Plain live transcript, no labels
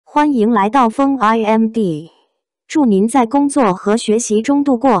欢迎来到风 IMD， 祝您在工作和学习中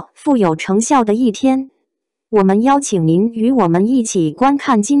度过富有成效的一天。我们邀请您与我们一起观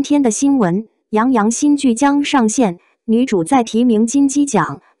看今天的新闻：杨洋新剧将上线，女主再提名金鸡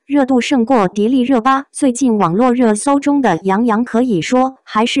奖，热度胜过迪丽热巴。最近网络热搜中的杨洋可以说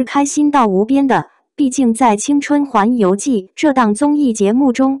还是开心到无边的，毕竟在《青春环游记》这档综艺节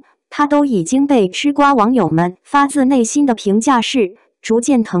目中，他都已经被吃瓜网友们发自内心的评价是逐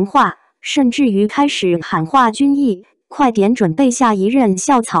渐同化，甚至于开始喊话军艺，快点准备下一任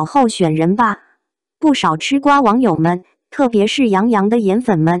校草候选人吧。不少吃瓜网友们，特别是杨洋的颜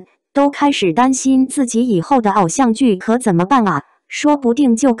粉们，都开始担心自己以后的偶像剧可怎么办啊，说不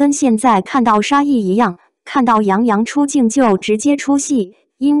定就跟现在看到沙溢一样，看到杨洋出镜就直接出戏，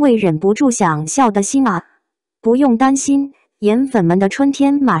因为忍不住想笑的心啊。不用担心，颜粉们的春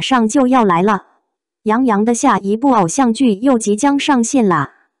天马上就要来了。杨洋的下一部偶像剧又即将上线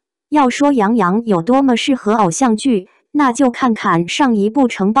啦。要说杨洋有多么适合偶像剧，那就看看上一部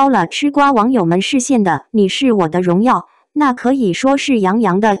承包了吃瓜网友们视线的《你是我的荣耀》，那可以说是杨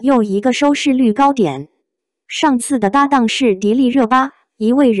洋的又一个收视率高点。上次的搭档是迪丽热巴，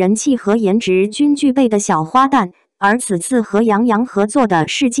一位人气和颜值均具备的小花旦，而此次和杨洋合作的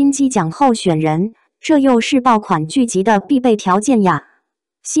是金鸡奖候选人，这又是爆款剧集的必备条件呀。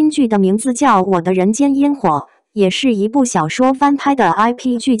新剧的名字叫《我的人间烟火》，也是一部小说翻拍的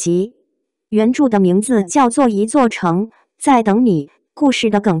IP 剧集。原著的名字叫做《一座城在等你》。故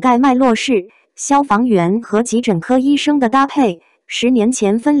事的梗概脉络是消防员和急诊科医生的搭配，10年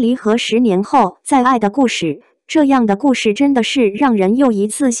前分离和10年后再爱的故事。这样的故事真的是让人又一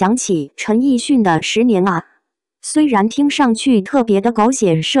次想起陈奕迅的《10年》啊。虽然听上去特别的狗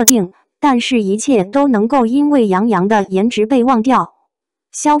血设定，但是一切都能够因为杨洋的颜值被忘掉。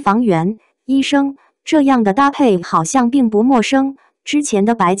消防员、医生这样的搭配好像并不陌生，之前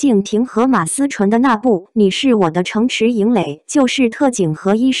的白敬亭和马思纯的那部《你是我的城池营垒》就是特警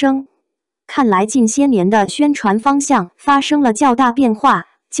和医生。看来近些年的宣传方向发生了较大变化，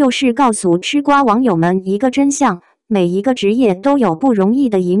就是告诉吃瓜网友们一个真相：每一个职业都有不容易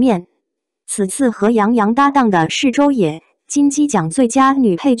的一面。此次和杨洋搭档的是周也，金鸡奖最佳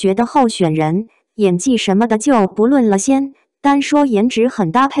女配角的候选人，演技什么的就不论了先，单说颜值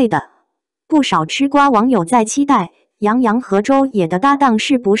很搭配的。不少吃瓜网友在期待杨洋和周也的搭档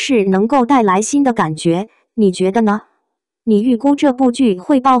是不是能够带来新的感觉，你觉得呢？你预估这部剧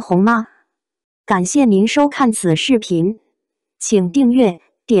会爆红吗？感谢您收看此视频，请订阅、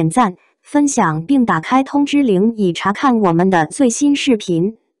点赞、分享并打开通知铃以查看我们的最新视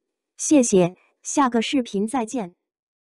频。谢谢，下个视频再见。